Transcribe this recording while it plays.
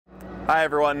Hi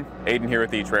everyone, Aiden here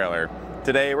with eTrailer.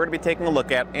 Today we're going to be taking a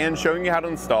look at and showing you how to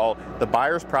install the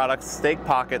Buyers Products Stake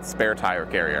Pocket Spare Tire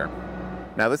Carrier.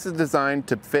 Now this is designed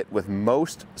to fit with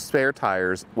most spare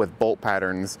tires with bolt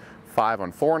patterns 5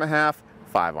 on 4.5,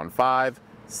 5 on 5,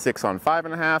 6 on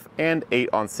 5.5, and 8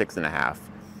 on 6.5.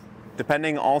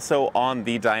 Depending also on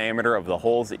the diameter of the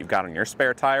holes that you've got on your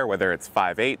spare tire, whether it's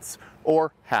 5/8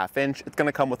 or 1/2 inch, it's going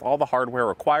to come with all the hardware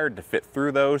required to fit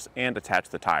through those and attach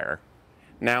the tire.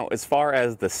 Now, as far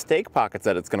as the stake pockets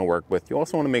that it's going to work with, you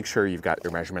also want to make sure you've got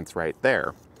your measurements right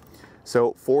there.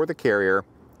 So for the carrier,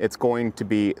 it's going to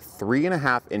be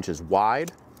 3.5 inches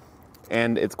wide,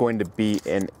 and it's going to be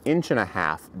 1.5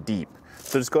 inches deep.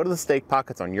 So just go to the stake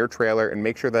pockets on your trailer and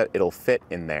make sure that it'll fit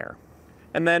in there.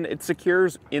 And then it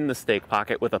secures in the stake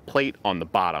pocket with a plate on the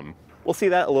bottom. We'll see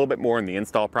that a little bit more in the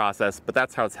install process, but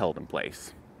that's how it's held in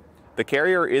place. The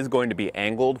carrier is going to be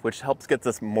angled, which helps get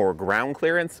us more ground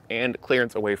clearance and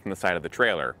clearance away from the side of the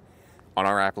trailer. On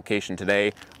our application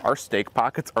today, our stake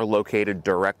pockets are located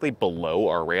directly below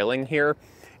our railing here,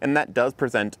 and that does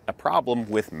present a problem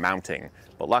with mounting.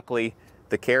 But luckily,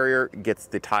 the carrier gets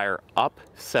the tire up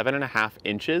 7.5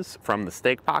 inches from the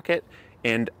stake pocket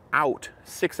and out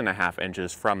 6.5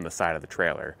 inches from the side of the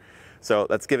trailer. So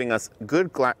that's giving us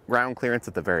good ground clearance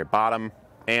at the very bottom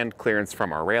and clearance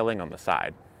from our railing on the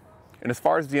side. And as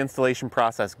far as the installation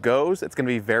process goes, it's going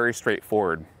to be very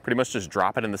straightforward. Pretty much just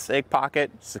drop it in the stake pocket,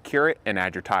 secure it, and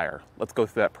add your tire. Let's go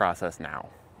through that process now.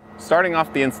 Starting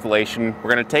off the installation,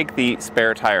 we're going to take the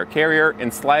spare tire carrier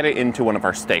and slide it into one of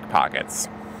our stake pockets.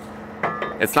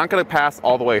 It's not going to pass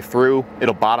all the way through.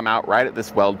 It'll bottom out right at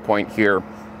this weld point here,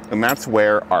 and that's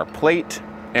where our plate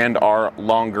and our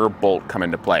longer bolt come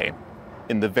into play.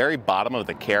 In the very bottom of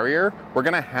the carrier, we're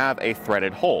going to have a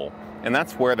threaded hole, and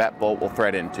that's where that bolt will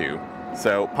thread into.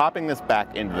 So popping this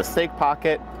back into the stake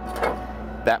pocket,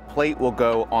 that plate will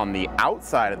go on the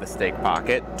outside of the stake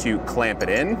pocket to clamp it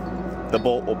in. The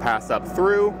bolt will pass up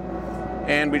through,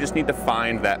 and we just need to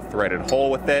find that threaded hole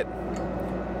with it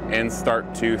and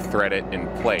start to thread it in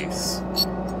place.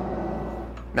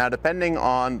 Now, depending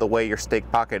on the way your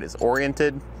stake pocket is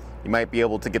oriented, you might be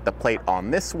able to get the plate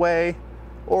on this way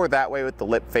or that way with the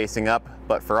lip facing up,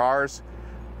 but for ours,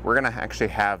 we're gonna actually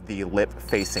have the lip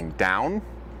facing down.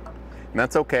 And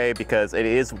that's okay because it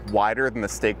is wider than the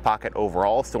stake pocket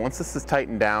overall, so once this is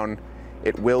tightened down,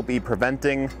 it will be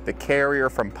preventing the carrier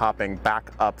from popping back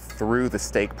up through the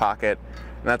stake pocket,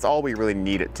 and that's all we really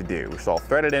need it to do. So I'll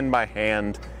thread it in by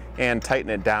hand and tighten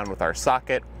it down with our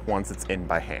socket once it's in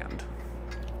by hand.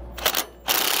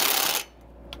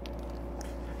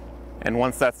 And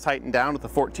once that's tightened down with a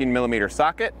 14mm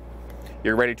socket,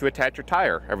 you're ready to attach your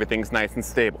tire. Everything's nice and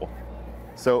stable.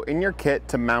 So in your kit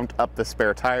to mount up the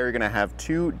spare tire, you're gonna have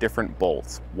 2 different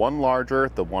bolts. One larger,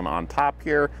 the one on top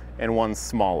here, and one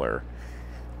smaller.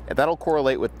 And that'll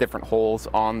correlate with different holes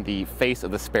on the face of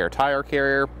the spare tire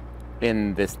carrier.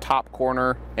 In this top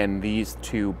corner and these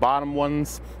 2 bottom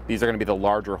ones, these are gonna be the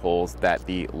larger holes that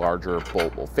the larger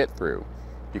bolt will fit through.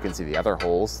 You can see the other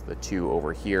holes, the 2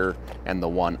 over here and the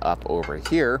one up over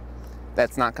here.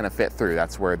 That's not going to fit through.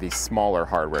 That's where the smaller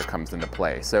hardware comes into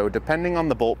play. So depending on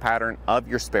the bolt pattern of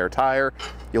your spare tire,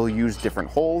 you'll use different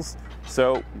holes.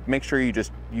 So make sure you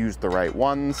just use the right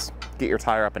ones, get your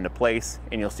tire up into place,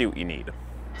 and you'll see what you need.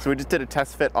 So we just did a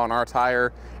test fit on our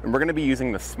tire, and we're going to be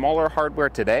using the smaller hardware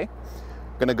today.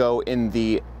 We're going to go in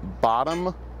the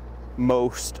bottom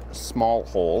most small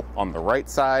hole on the right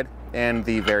side and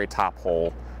the very top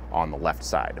hole on the left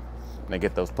side. I'm going to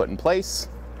get those put in place.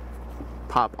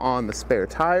 Pop on the spare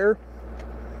tire.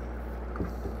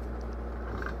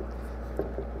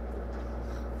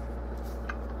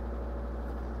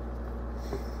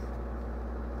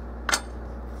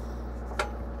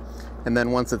 And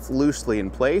then once it's loosely in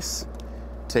place,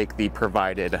 take the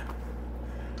provided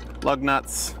lug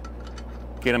nuts,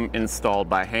 get them installed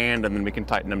by hand, and then we can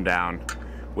tighten them down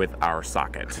with our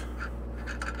socket.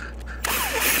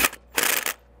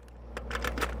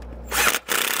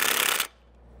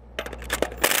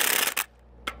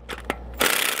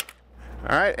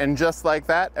 All right, and just like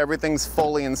that, everything's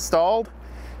fully installed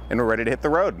and we're ready to hit the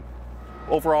road.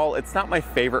 Overall, it's not my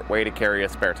favorite way to carry a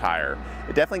spare tire.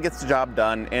 It definitely gets the job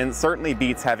done and certainly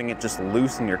beats having it just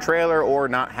loose in your trailer or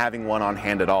not having one on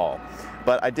hand at all.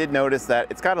 But I did notice that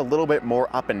it's got a little bit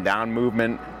more up and down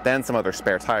movement than some other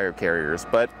spare tire carriers.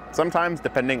 But sometimes,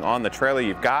 depending on the trailer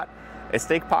you've got, a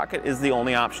stake pocket is the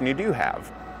only option you do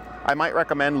have. I might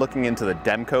recommend looking into the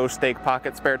Demco stake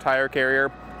pocket spare tire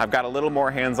carrier. I've got a little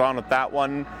more hands-on with that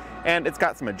one, and it's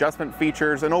got some adjustment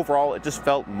features, and overall it just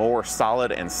felt more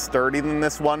solid and sturdy than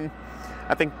this one.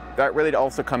 I think that really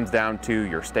also comes down to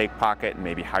your stake pocket and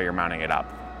maybe how you're mounting it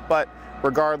up. but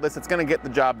regardless, it's going to get the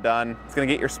job done. It's going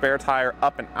to get your spare tire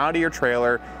up and out of your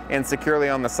trailer and securely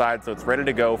on the side so it's ready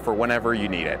to go for whenever you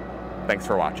need it. Thanks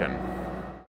for watching.